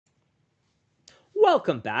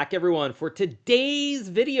Welcome back, everyone. For today's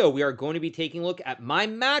video, we are going to be taking a look at my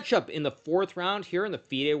matchup in the fourth round here in the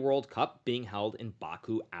FIDE World Cup being held in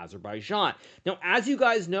Baku, Azerbaijan. Now, as you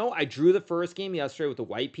guys know, I drew the first game yesterday with the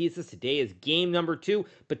white pieces. Today is game number 2,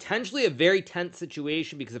 potentially a very tense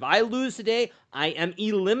situation because if I lose today, I am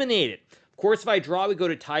eliminated. Of course, if I draw, we go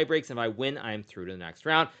to tie breaks, and if I win, I am through to the next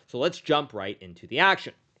round. So let's jump right into the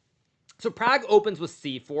action. So Pragg opens with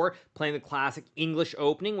c4, playing the classic English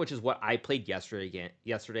opening, which is what I played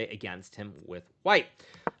yesterday against him with white.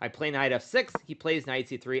 I play knight f6, he plays knight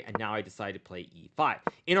c3, and now I decide to play e5.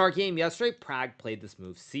 In our game yesterday, Pragg played this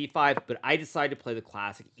move c5, but I decided to play the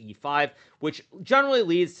classic e5, which generally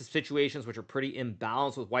leads to situations which are pretty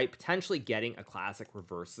imbalanced, with white potentially getting a classic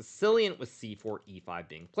reverse Sicilian with c4, e5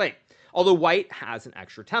 being played, although white has an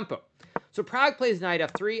extra tempo. So Pragg plays knight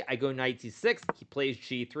f3, I go knight c6, he plays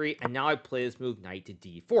g3, and now I play this move knight to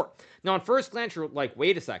d4. Now on first glance, you're like,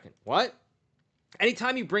 wait a second, what?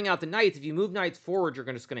 Anytime you bring out the knights, if you move knights forward, you're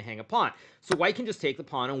just going to hang a pawn. So white can just take the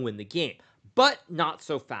pawn and win the game. But not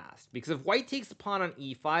so fast, because if white takes the pawn on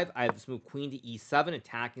e5, I have this move queen to e7,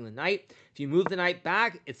 attacking the knight. If you move the knight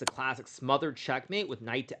back, it's a classic smothered checkmate with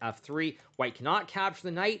knight to f3. White cannot capture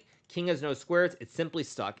the knight, king has no squares, it's simply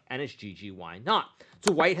stuck, and it's GG, why not?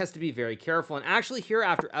 So white has to be very careful, and actually here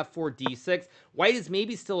after f4, d6, white is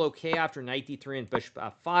maybe still okay after knight d3 and bishop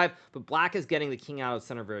f5, but black is getting the king out of the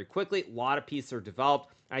center very quickly. A lot of pieces are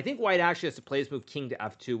developed, and I think white actually has to play this move king to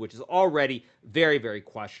f2, which is already very, very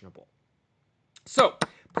questionable. So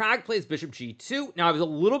Pragg plays bishop g2. Now, I was a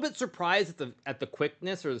little bit surprised at the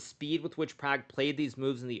quickness or the speed with which Pragg played these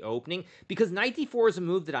moves in the opening, because knight d4 is a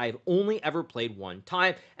move that I have only ever played one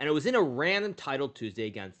time, and it was in a random Title Tuesday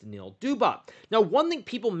against Anil Dubov. Now, one thing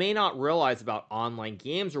people may not realize about online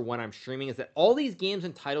games or when I'm streaming is that all these games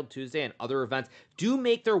in Title Tuesday and other events do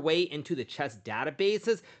make their way into the chess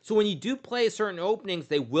databases, so when you do play certain openings,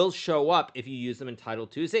 they will show up if you use them in Title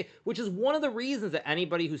Tuesday, which is one of the reasons that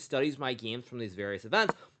anybody who studies my games from these various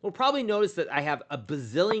events will probably notice that I have a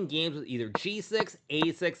bazillion games with either g6,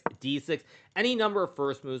 a6, d6, any number of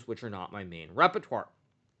first moves which are not my main repertoire.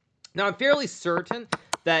 Now, I'm fairly certain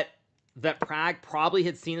that Pragg probably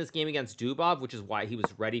had seen this game against Dubov, which is why he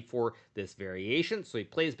was ready for this variation. So he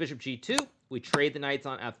plays bishop g2, we trade the knights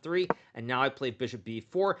on f3, and now I play bishop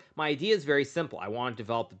b4. My idea is very simple. I want to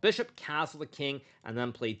develop the bishop, castle the king, and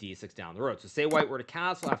then play d6 down the road. So say white were to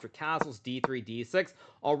castle, after castles, d3, d6.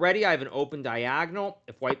 Already I have an open diagonal.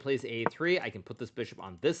 If white plays a3, I can put this bishop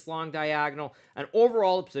on this long diagonal, and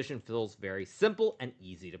overall the position feels very simple and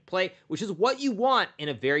easy to play, which is what you want in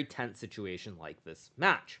a very tense situation like this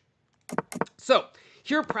match. So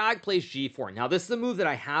here Pragg plays g4. Now this is a move that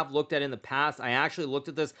I have looked at in the past. I actually looked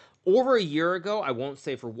at this over a year ago. I won't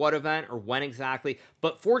say for what event or when exactly,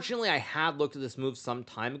 but fortunately I had looked at this move some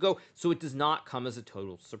time ago, so it does not come as a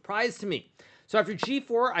total surprise to me. So after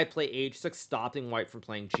g4, I play h6, stopping white from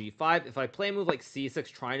playing g5. If I play a move like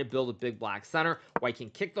c6, trying to build a big black center, white can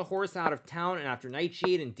kick the horse out of town, and after knight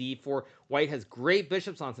g8 and d4, white has great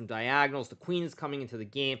bishops on some diagonals, the queen is coming into the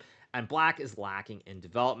game, and black is lacking in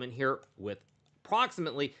development here with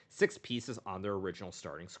approximately 6 pieces on their original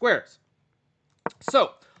starting squares.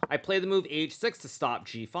 So I play the move h6 to stop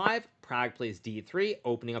g5. Pragg plays d3,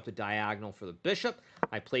 opening up the diagonal for the bishop.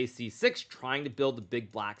 I play c6, trying to build the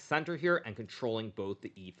big black center here and controlling both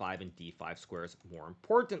the e5 and d5 squares more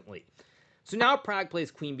importantly. So now Pragg plays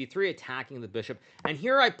queen b3, attacking the bishop, and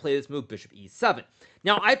here I play this move bishop e7.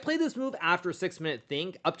 Now, I played this move after a 6-minute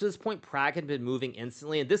think. Up to this point, Pragg had been moving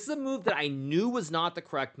instantly, and this is a move that I knew was not the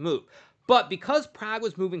correct move. But because Pragg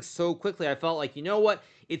was moving so quickly, I felt like, you know what?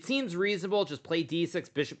 It seems reasonable. Just play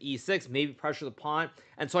d6, bishop e6, maybe pressure the pawn.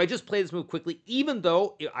 And so I just played this move quickly, even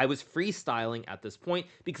though I was freestyling at this point,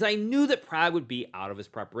 because I knew that Pragg would be out of his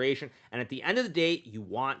preparation. And at the end of the day, you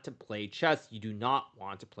want to play chess. You do not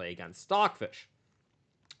want to play against stockfish.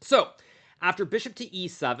 So after bishop to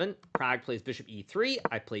e7, Pragg plays bishop e3,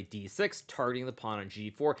 I play d6, targeting the pawn on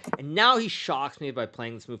g4, and now he shocks me by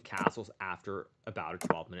playing this move castles after about a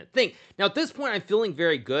 12-minute think. Now at this point, I'm feeling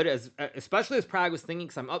very good, especially as Pragg was thinking,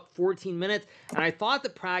 because I'm up 14 minutes, and I thought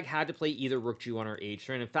that Pragg had to play either rook g1 or h3,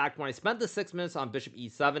 and in fact, when I spent the 6 minutes on bishop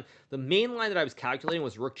e7, the main line that I was calculating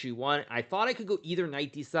was rook g1, and I thought I could go either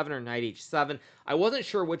knight d7 or knight h7. I wasn't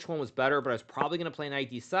sure which one was better, but I was probably going to play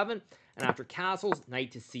knight d7, and after castles,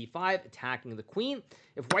 knight to c5, attacking the queen.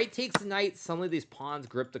 If white takes the knight, suddenly these pawns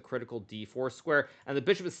grip the critical d4 square, and the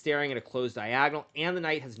bishop is staring at a closed diagonal, and the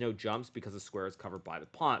knight has no jumps because the square is covered by the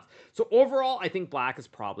pawns. So overall, I think black is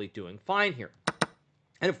probably doing fine here.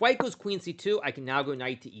 And if white goes queen c2, I can now go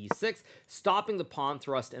knight to e6, stopping the pawn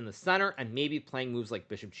thrust in the center, and maybe playing moves like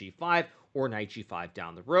bishop g5, or knight g5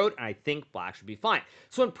 down the road, and I think black should be fine.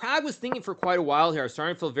 So when Pragg was thinking for quite a while here, I was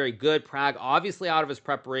starting to feel very good. Pragg obviously out of his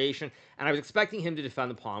preparation, and I was expecting him to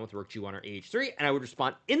defend the pawn with rook g1 or h3, and I would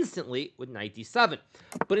respond instantly with knight d7.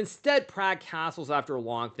 But instead, Pragg castles after a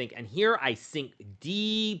long think, and here I sink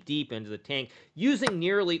deep into the tank, using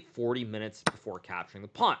nearly 40 minutes before capturing the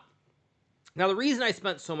pawn. Now, the reason I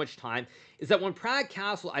spent so much time is that when Pragg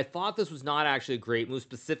castled, I thought this was not actually a great move,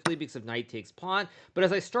 specifically because of knight takes pawn. But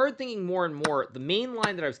as I started thinking more and more, the main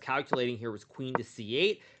line that I was calculating here was queen to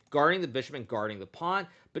c8, guarding the bishop and guarding the pawn.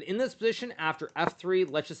 But in this position, after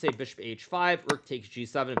f3, let's just say bishop h5, rook takes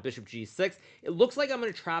g7, and bishop g6, it looks like I'm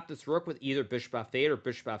going to trap this rook with either bishop f8 or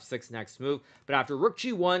bishop f6 next move. But after rook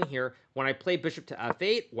g1 here, when I play bishop to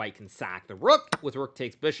f8, white can sack the rook with rook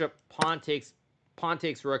takes bishop, pawn takes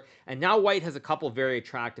rook, and now white has a couple very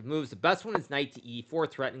attractive moves. The best one is knight to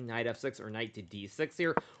e4, threatening knight f6 or knight to d6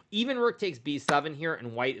 here. Even rook takes b7 here,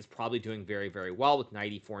 and white is probably doing very well with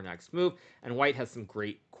knight e4 next move, and white has some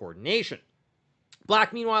great coordination.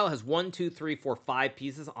 Black, meanwhile, has 1, 2, 3, 4, 5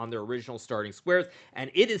 pieces on their original starting squares,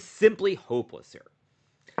 and it is simply hopeless here.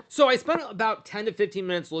 So I spent about 10 to 15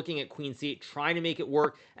 minutes looking at queen c8, trying to make it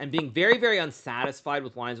work, and being very unsatisfied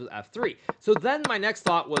with lines with f3. So then my next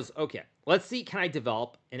thought was, okay, let's see, can I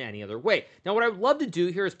develop in any other way? Now, what I would love to do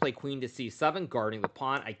here is play queen to c7, guarding the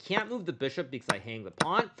pawn. I can't move the bishop because I hang the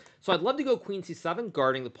pawn. So I'd love to go queen c7,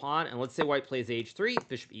 guarding the pawn, and let's say white plays h3,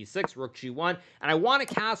 bishop e6, rook g1, and I want a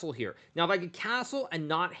castle here. Now, if I could castle and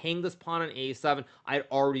not hang this pawn on a7, I'd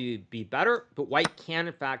already be better, but white can,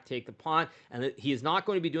 in fact, take the pawn, and he is not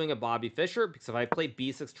going to be doing a Bobby Fischer, because if I play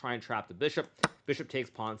b6, try and trap the bishop, bishop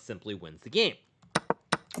takes pawn simply wins the game.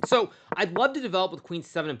 So I'd love to develop with queen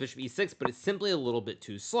c7 and bishop e6, but it's simply a little bit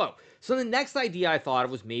too slow. So the next idea I thought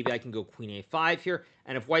of was maybe I can go queen a5 here,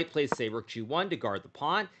 and if white plays, say, rook g1 to guard the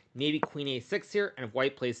pawn, maybe queen a6 here, and if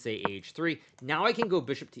white plays, say, h3, now I can go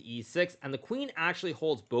bishop to e6, and the queen actually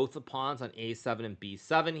holds both the pawns on a7 and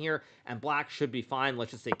b7 here, and black should be fine.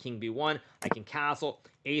 Let's just say king b1, I can castle,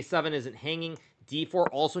 a7 isn't hanging, d4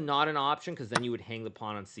 also not an option because then you would hang the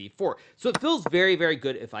pawn on c4. So it feels very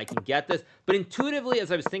good if I can get this, but intuitively,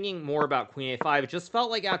 as I was thinking more about queen a5, it just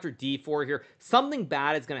felt like after d4 here, something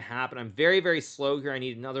bad is going to happen. I'm very slow here. I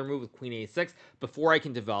need another move with queen a6 before I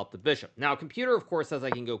can develop the bishop. Now, computer, of course, says I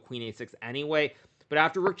can go queen a6 anyway, but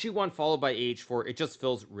after rook g1 followed by h4, it just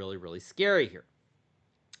feels really scary here.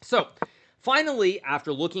 So finally,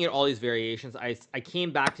 after looking at all these variations, I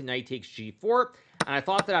came back to knight takes g4, and I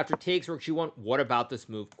thought that after takes rook g1, what about this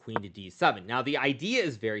move queen to d7? Now, the idea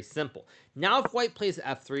is very simple. Now, if white plays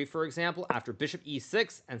f3, for example, after bishop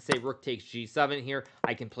e6 and say rook takes g7 here,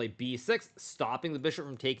 I can play b6, stopping the bishop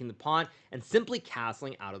from taking the pawn and simply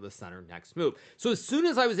castling out of the center next move. So as soon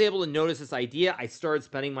as I was able to notice this idea, I started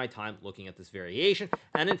spending my time looking at this variation,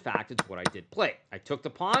 and in fact, it's what I did play. I took the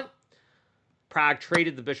pawn. Pragg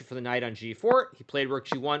traded the bishop for the knight on g4. He played rook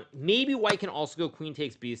g1. Maybe white can also go queen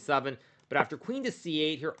takes b7, but after queen to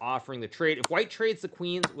c8 here, offering the trade, if white trades the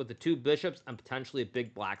queens with the two bishops and potentially a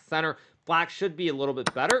big black center, black should be a little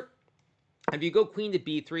bit better. If you go queen to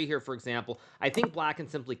b3 here, for example, I think black can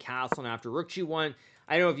simply castle, and after rook g1,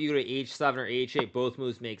 I don't know if you go to h7 or h8, both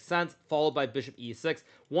moves make sense, followed by bishop e6.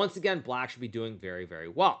 Once again, black should be doing very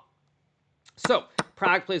well. So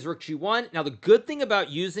Pragg plays rook g1. Now, the good thing about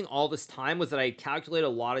using all this time was that I calculated a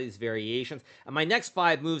lot of these variations, and my next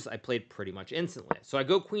 5 moves I played pretty much instantly. So I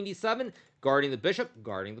go queen d7, guarding the bishop,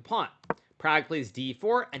 guarding the pawn. Pragg plays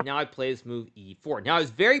d4, and now I play this move e4. Now, I was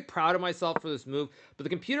very proud of myself for this move, but the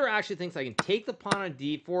computer actually thinks I can take the pawn on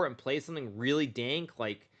d4 and play something really dank,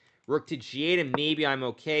 like rook to g8, and maybe I'm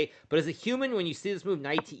okay. But as a human, when you see this move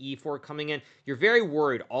knight to e4 coming in, you're very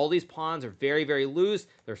worried. All these pawns are very loose.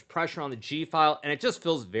 There's pressure on the g file, and it just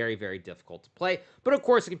feels very difficult to play. But of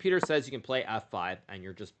course, the computer says you can play f5, and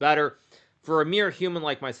you're just better. For a mere human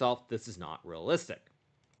like myself, this is not realistic.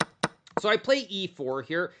 So I play e4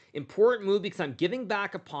 here. Important move because I'm giving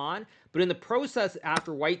back a pawn, but in the process,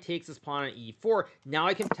 after white takes his pawn on e4, now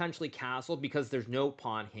I can potentially castle because there's no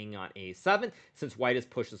pawn hanging on a7 since white has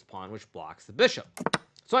pushed this pawn, which blocks the bishop.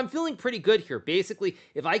 So I'm feeling pretty good here. Basically,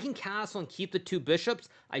 if I can castle and keep the two bishops,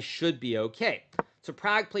 I should be okay. So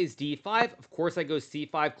Pragg plays d5. Of course, I go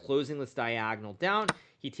c5, closing this diagonal down.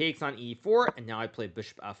 He takes on e4, and now I play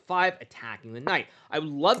bishop f5, attacking the knight. I would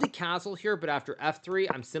love to castle here, but after f3,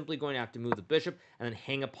 I'm simply going to have to move the bishop and then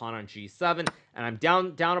hang a pawn on g7, and I'm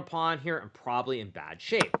down a pawn here and probably in bad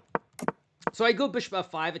shape. So I go bishop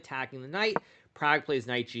f5, attacking the knight. Pragg plays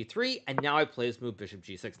knight g3, and now I play this move bishop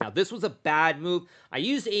g6. Now, this was a bad move. I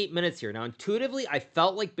used 8 minutes here. Now, intuitively, I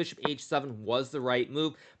felt like bishop h7 was the right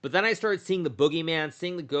move, but then I started seeing the boogeyman,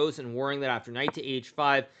 seeing the ghost, and worrying that after knight to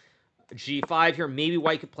h5, g5 here. Maybe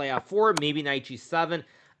white could play f4, maybe knight g7.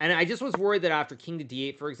 And I just was worried that after king to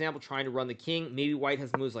d8, for example, trying to run the king, maybe white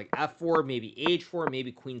has moves like f4, maybe h4,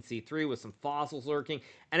 maybe queen c3 with some fossils lurking.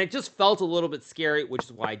 And it just felt a little bit scary, which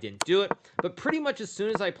is why I didn't do it. But pretty much as soon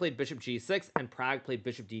as I played bishop g6 and Pragg played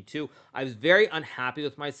bishop d2, I was very unhappy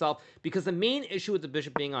with myself because the main issue with the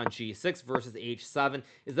bishop being on g6 versus h7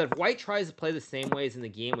 is that if white tries to play the same way as in the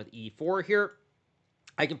game with e4 here,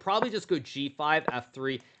 I can probably just go g5,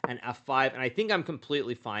 f3, and f5, and I think I'm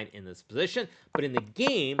completely fine in this position. But in the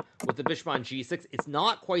game, with the bishop on g6, it's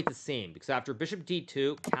not quite the same, because after bishop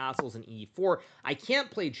d2, castles, and e4, I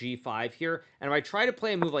can't play g5 here, and if I try to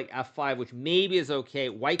play a move like f5, which maybe is okay,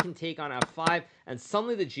 white can take on f5, and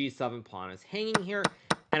suddenly the g7 pawn is hanging here.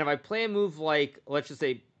 And if I play a move like, let's just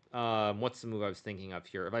say, what's the move I was thinking of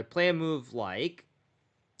here? If I play a move like,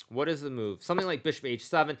 what is the move? Something like bishop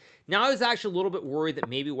h7. Now I was actually a little bit worried that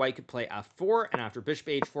maybe white could play f4, and after bishop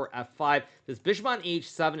h4, f5, this bishop on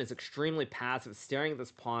h7 is extremely passive, staring at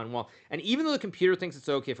this pawn wall. And even though the computer thinks it's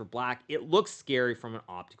okay for black, it looks scary from an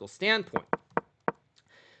optical standpoint.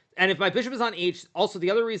 And if my bishop is on h, also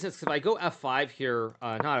the other reason is if I go f5 here,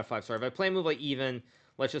 not f5, sorry, if I play a move like even,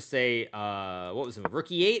 let's just say, what was the move? Rook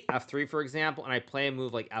e8, f3, for example, and I play a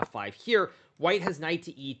move like f5 here, white has knight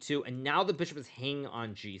to e2, and now the bishop is hanging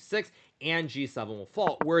on g6, and g7 will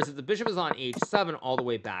fall. Whereas if the bishop is on h7 all the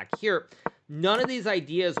way back here, none of these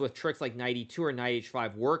ideas with tricks like knight e2 or knight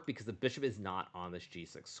h5 work because the bishop is not on this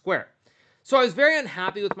g6 square. So I was very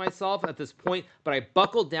unhappy with myself at this point, but I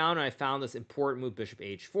buckled down and I found this important move, bishop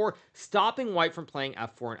h4, stopping white from playing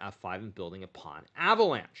f4 and f5 and building a pawn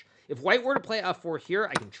avalanche. If white were to play f4 here,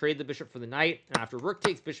 I can trade the bishop for the knight, and after rook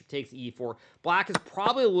takes, bishop takes e4, black is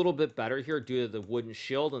probably a little bit better here due to the wooden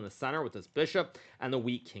shield in the center with this bishop and the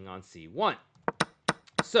weak king on c1.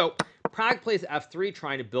 So Pragg plays f3,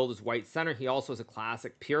 trying to build his white center. He also has a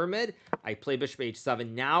classic pyramid. I play bishop h7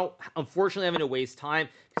 now. Unfortunately, I'm going to waste time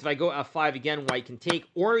because if I go f5 again, white can take,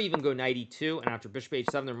 or even go knight e2. And after bishop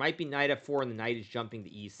h7, there might be knight f4, and the knight is jumping to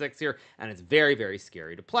e6 here, and it's very, very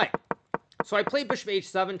scary to play. So I played bishop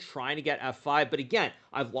h7, trying to get f5, but again,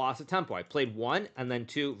 I've lost a tempo. I played 1 and then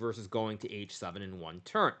 2 versus going to h7 in one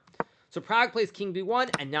turn. So Pragg plays king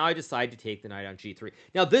b1, and now I decide to take the knight on g3.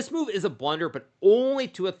 Now, this move is a blunder, but only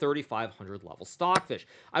to a 3,500 level stockfish.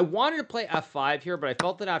 I wanted to play f5 here, but I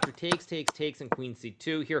felt that after takes, takes, takes, and queen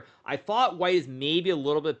c2 here, I thought white is maybe a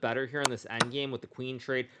little bit better here in this endgame with the queen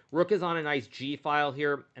trade. Rook is on a nice g-file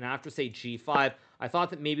here, and after, say, g5, I thought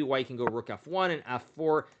that maybe white can go rook f1 and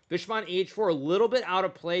f4. Bishop on h4, a little bit out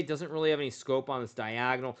of play, doesn't really have any scope on this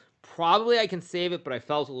diagonal. Probably I can save it, but I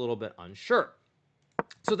felt a little bit unsure.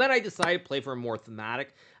 So then I decided to play for a more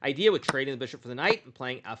thematic idea with trading the bishop for the knight and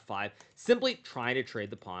playing f5, simply trying to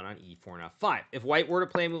trade the pawn on e4 and f5. If white were to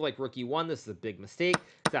play a move like rook e1, this is a big mistake.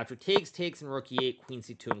 Because after takes, takes, and rook e8, queen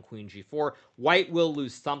c2, and queen g4, white will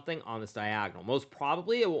lose something on this diagonal. Most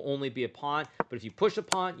probably it will only be a pawn, but if you push a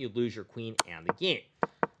pawn, you lose your queen and the game.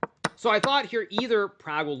 So I thought here either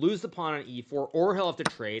Pragg will lose the pawn on e4 or he'll have to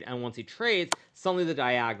trade, and once he trades, suddenly the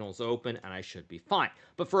diagonal is open and I should be fine.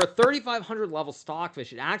 But for a 3,500 level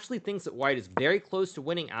stockfish, it actually thinks that white is very close to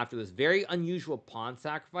winning after this very unusual pawn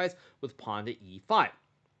sacrifice with pawn to e5.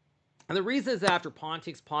 And the reason is that after pawn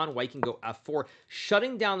takes pawn, white can go f4,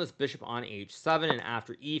 shutting down this bishop on h7, and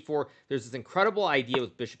after e4, there's this incredible idea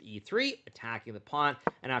with bishop e3, attacking the pawn,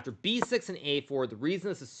 and after b6 and a4, the reason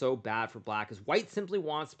this is so bad for black is white simply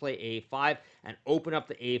wants to play a5 and open up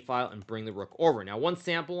the a file and bring the rook over. Now, one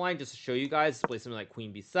sample line, just to show you guys, play something like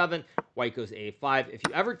queen b7, white goes a5. If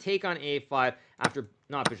you ever take on a5 after,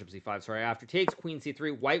 not bishop c5, sorry, after takes queen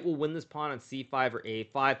c3, white will win this pawn on c5 or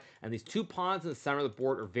a5, and these two pawns in the center of the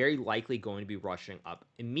board are very likely going to be rushing up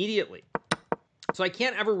immediately. So I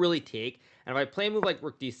can't ever really take, and if I play a move like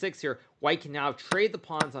rook d6 here, white can now trade the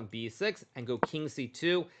pawns on b6 and go king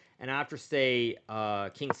c2, and after, say,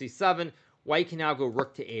 king c7, white can now go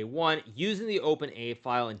rook to a1, using the open a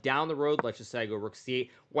file, and down the road, let's just say I go rook c8,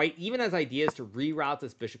 white even has ideas to reroute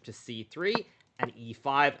this bishop to c3, and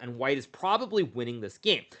e5, and white is probably winning this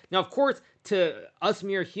game. Now, of course, to us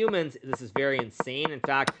mere humans, this is very insane. In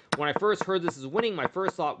fact, when I first heard this is winning, my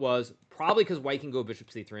first thought was probably because white can go bishop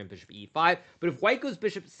c3 and bishop e5. But if white goes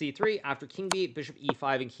bishop c3 after king b8, bishop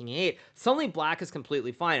e5, and king a8, suddenly black is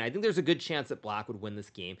completely fine. I think there's a good chance that black would win this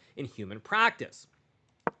game in human practice.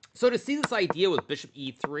 So to see this idea with bishop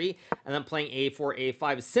e3 and then playing a4,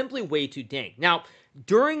 a5 is simply way too dank. Now,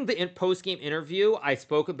 During the post-game interview, I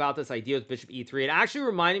spoke about this idea with bishop e3. It actually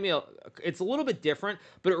reminded me of, it's a little bit different,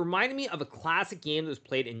 but it reminded me of a classic game that was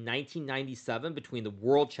played in 1997 between the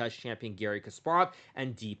world chess champion Garry Kasparov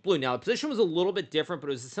and Deep Blue. Now, the position was a little bit different, but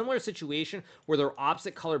it was a similar situation where there were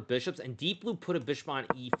opposite colored bishops, and Deep Blue put a bishop on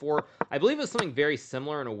e4. I believe it was something very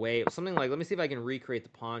similar in a way. It was something like, let me see if I can recreate the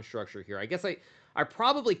pawn structure here. I guess I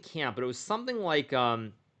probably can't, but it was something like,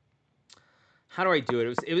 how do I do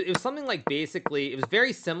it? It was something like, basically, it was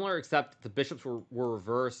very similar, except the bishops were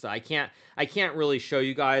reversed. I can't really show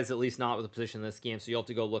you guys, at least not with the position in this game, so you'll have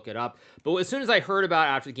to go look it up. But as soon as I heard about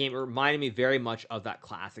it after the game, it reminded me very much of that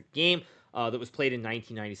classic game that was played in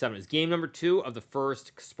 1997. It was game number 2 of the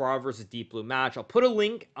first Kasparov versus Deep Blue match. I'll put a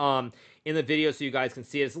link in the video so you guys can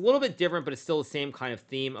see it. It's a little bit different, but it's still the same kind of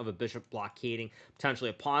theme of a bishop blockading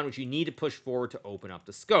potentially a pawn, which you need to push forward to open up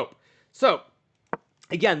the scope. So,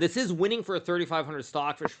 again, this is winning for a 3,500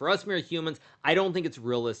 stockfish. For us mere humans, I don't think it's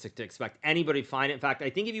realistic to expect anybody to find it. In fact, I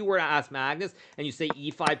think if you were to ask Magnus and you say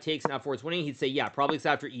e5 takes and f4 is winning, he'd say, yeah, probably it's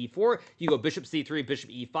after e4. You go bishop c3, bishop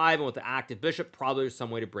e5, and with the active bishop, probably there's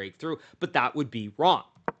some way to break through, but that would be wrong.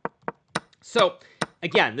 So,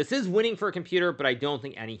 again, this is winning for a computer, but I don't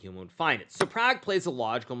think any human would find it. So Pragg plays a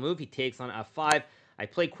logical move. He takes on f5. I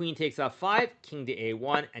play queen takes f5, king to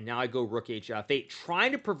a1, and now I go rook h8,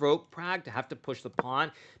 trying to provoke Pragg to have to push the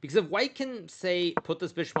pawn, because if white can, say, put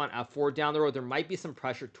this bishop on f4 down the road, there might be some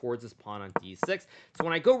pressure towards this pawn on d6. So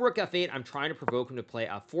when I go rook f8, I'm trying to provoke him to play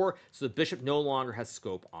f4, so the bishop no longer has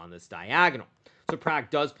scope on this diagonal. So Pragg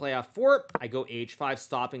does play f4. I go h5,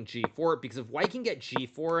 stopping g4, because if white can get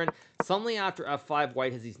g4 in, suddenly after f5,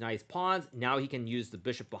 white has these nice pawns. Now he can use the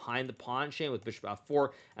bishop behind the pawn chain with bishop f4,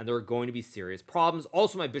 and there are going to be serious problems.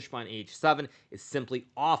 Also, my bishop on h7 is simply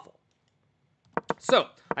awful. So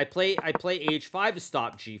I play h5 to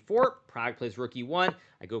stop g4. Pragg plays rook e1.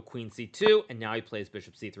 I go queen c2, and now he plays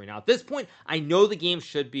bishop c3. Now at this point, I know the game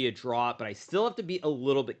should be a draw, but I still have to be a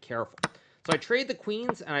little bit careful. So I trade the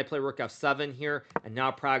queens, and I play rook f7 here, and now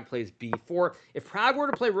Pragg plays b4. If Pragg were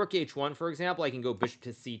to play rook h1, for example, I can go bishop to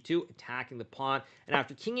c2, attacking the pawn, and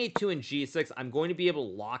after king a2 and g6, I'm going to be able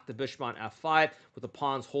to lock the bishop on f5 with the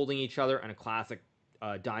pawns holding each other in a classic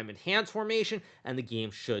diamond hands formation, and the game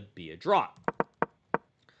should be a draw.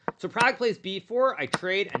 So Pragg plays b4, I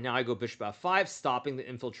trade, and now I go bishop f5, stopping the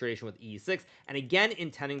infiltration with e6, and again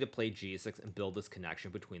intending to play g6 and build this connection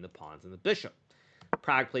between the pawns and the bishop.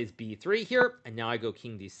 Pragg plays b3 here, and now I go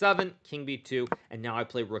king d7, king b2, and now I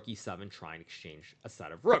play rook e7, trying to exchange a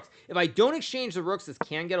set of rooks. If I don't exchange the rooks, this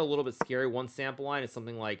can get a little bit scary. One sample line is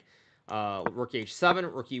something like rook h7,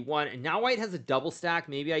 rook e1, and now white has a double stack.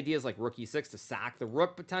 Maybe ideas like rook e6 to sack the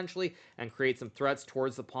rook potentially and create some threats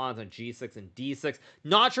towards the pawns on g6 and d6.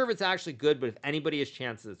 Not sure if it's actually good, but if anybody has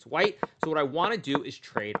chances, it's white. So what I want to do is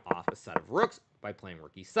trade off a set of rooks by playing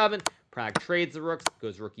rook e7. Pragg trades the rooks,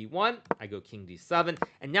 goes rook e1, I go king d7,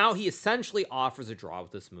 and now he essentially offers a draw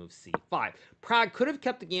with this move c5. Pragg could have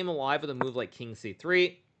kept the game alive with a move like king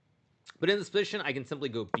c3, but in this position, I can simply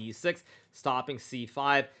go b6, stopping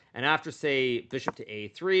c5, and after, say, bishop to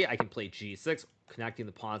a3, I can play g6, connecting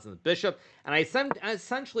the pawns and the bishop, and I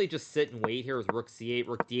essentially just sit and wait here with rook c8,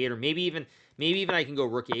 rook d8, or maybe even I can go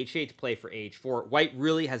rook h8 to play for h4. White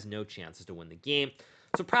really has no chances to win the game.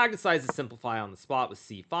 So Pragg decides to simplify on the spot with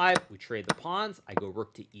c5. We trade the pawns. I go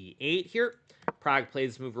rook to e8 here. Pragg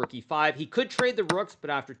plays this move rook e5. He could trade the rooks, but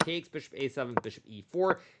after takes, bishop a7, bishop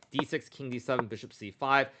e4, d6, king d7, bishop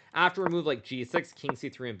c5. After a move like g6, king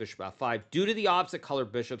c3, and bishop f5, due to the opposite color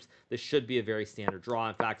bishops, this should be a very standard draw.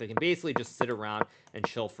 In fact, I can basically just sit around and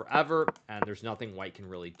chill forever, and there's nothing white can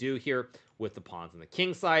really do here with the pawns on the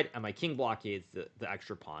king side, and my king blockades the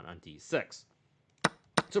extra pawn on d6.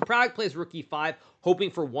 So Pragg plays rook e5, hoping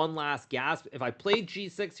for one last gasp. If I play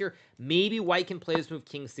g6 here, maybe white can play this move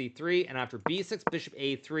king c3, and after b6, bishop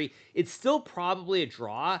a3, it's still probably a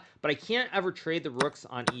draw, but I can't ever trade the rooks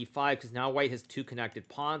on e5 because now white has two connected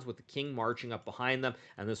pawns with the king marching up behind them,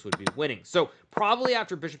 and this would be winning. So probably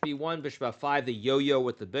after bishop e1, bishop f5, the yo-yo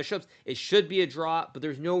with the bishops, it should be a draw, but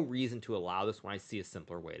there's no reason to allow this when I see a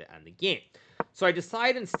simpler way to end the game. So I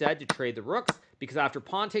decide instead to trade the rooks, because after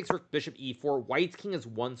pawn takes rook, bishop e4, white's king is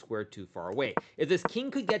one square too far away. If this king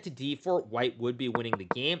could get to d4, white would be winning the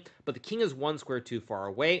game, but the king is one square too far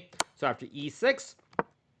away. So after e6,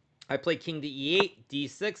 I play king to e8,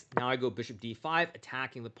 d6, now I go bishop d5,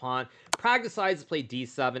 attacking the pawn. Pragg decides to play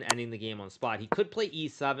d7, ending the game on the spot. He could play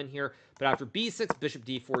e7 here, But after b6, bishop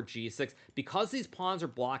d4, g6, because these pawns are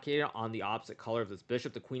blockaded on the opposite color of this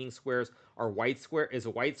bishop, the queening squares are is a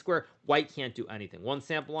white square. White can't do anything. One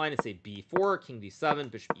sample line is say b4, king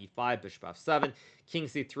d7, bishop e5, bishop f7, king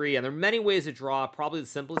c3, and there are many ways to draw. Probably the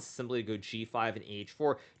simplest is simply to go g5 and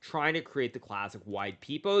h4, trying to create the classic wide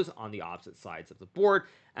peepos on the opposite sides of the board.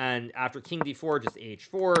 And after king d4, just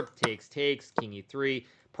h4, takes, king e3.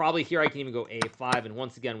 Probably here I can even go a5, and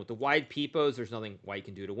once again, with the wide peepos, there's nothing white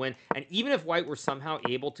can do to win. And even if white were somehow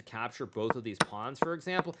able to capture both of these pawns, for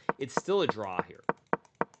example, it's still a draw here.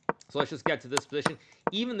 So let's just get to this position.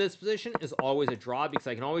 Even this position is always a draw because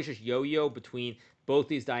I can always just yo-yo between both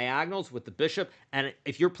these diagonals with the bishop. And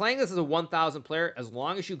if you're playing this as a 1000 player, as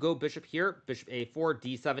long as you go bishop here, bishop a4,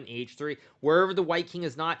 d7, h3, wherever the white king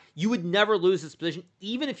is not, you would never lose this position,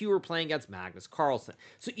 even if you were playing against Magnus Carlsen.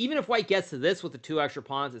 So even if white gets to this with the 2 extra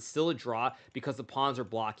pawns, it's still a draw because the pawns are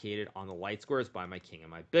blockaded on the light squares by my king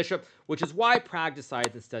and my bishop, which is why Pragg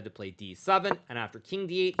decides instead to play d7, and after king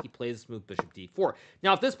d8, he plays a smooth bishop d4.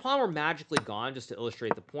 Now, if this pawn were magically gone, just to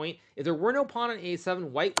illustrate the point, if there were no pawn on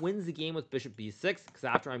a7, white wins the game with bishop b6, because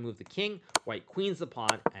after I move the king, white queens the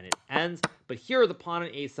pawn, and it ends. But here, the pawn on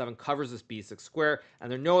a7 covers this b6 square,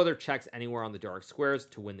 and there are no other checks anywhere on the dark squares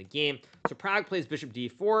to win the game. So Pragg plays bishop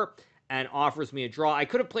d4 and offers me a draw. I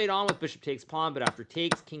could have played on with bishop takes pawn, but after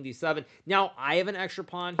takes, king d7. Now, I have an extra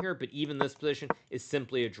pawn here, but even this position is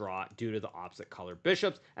simply a draw due to the opposite color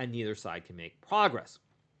bishops, and neither side can make progress.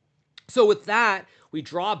 So with that, we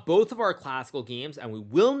draw both of our classical games, and we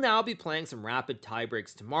will now be playing some rapid tie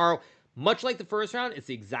breaks tomorrow. Much like the first round, it's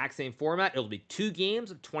the exact same format. It'll be 2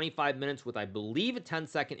 games of 25 minutes with, I believe, a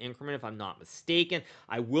 10-second increment, if I'm not mistaken.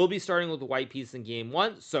 I will be starting with the white piece in game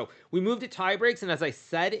 1. So we moved to tie breaks, and as I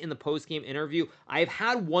said in the post-game interview, I have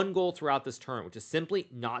had one goal throughout this tournament, which is simply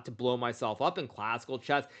not to blow myself up in classical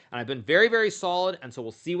chess, and I've been very, very solid, and so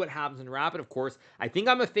we'll see what happens in rapid. Of course, I think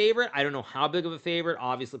I'm a favorite. I don't know how big of a favorite.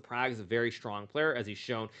 Obviously, Pragg is a very strong player, as he's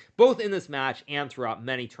shown both in this match and throughout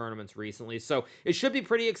many tournaments recently. So it should be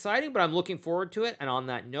pretty exciting, but I'm looking forward to it. And on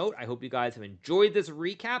that note, I hope you guys have enjoyed this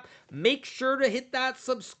recap. Make sure to hit that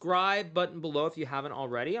subscribe button below if you haven't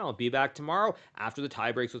already. I'll be back tomorrow after the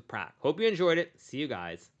tie breaks with Pragg. Hope you enjoyed it. See you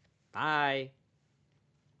guys. Bye.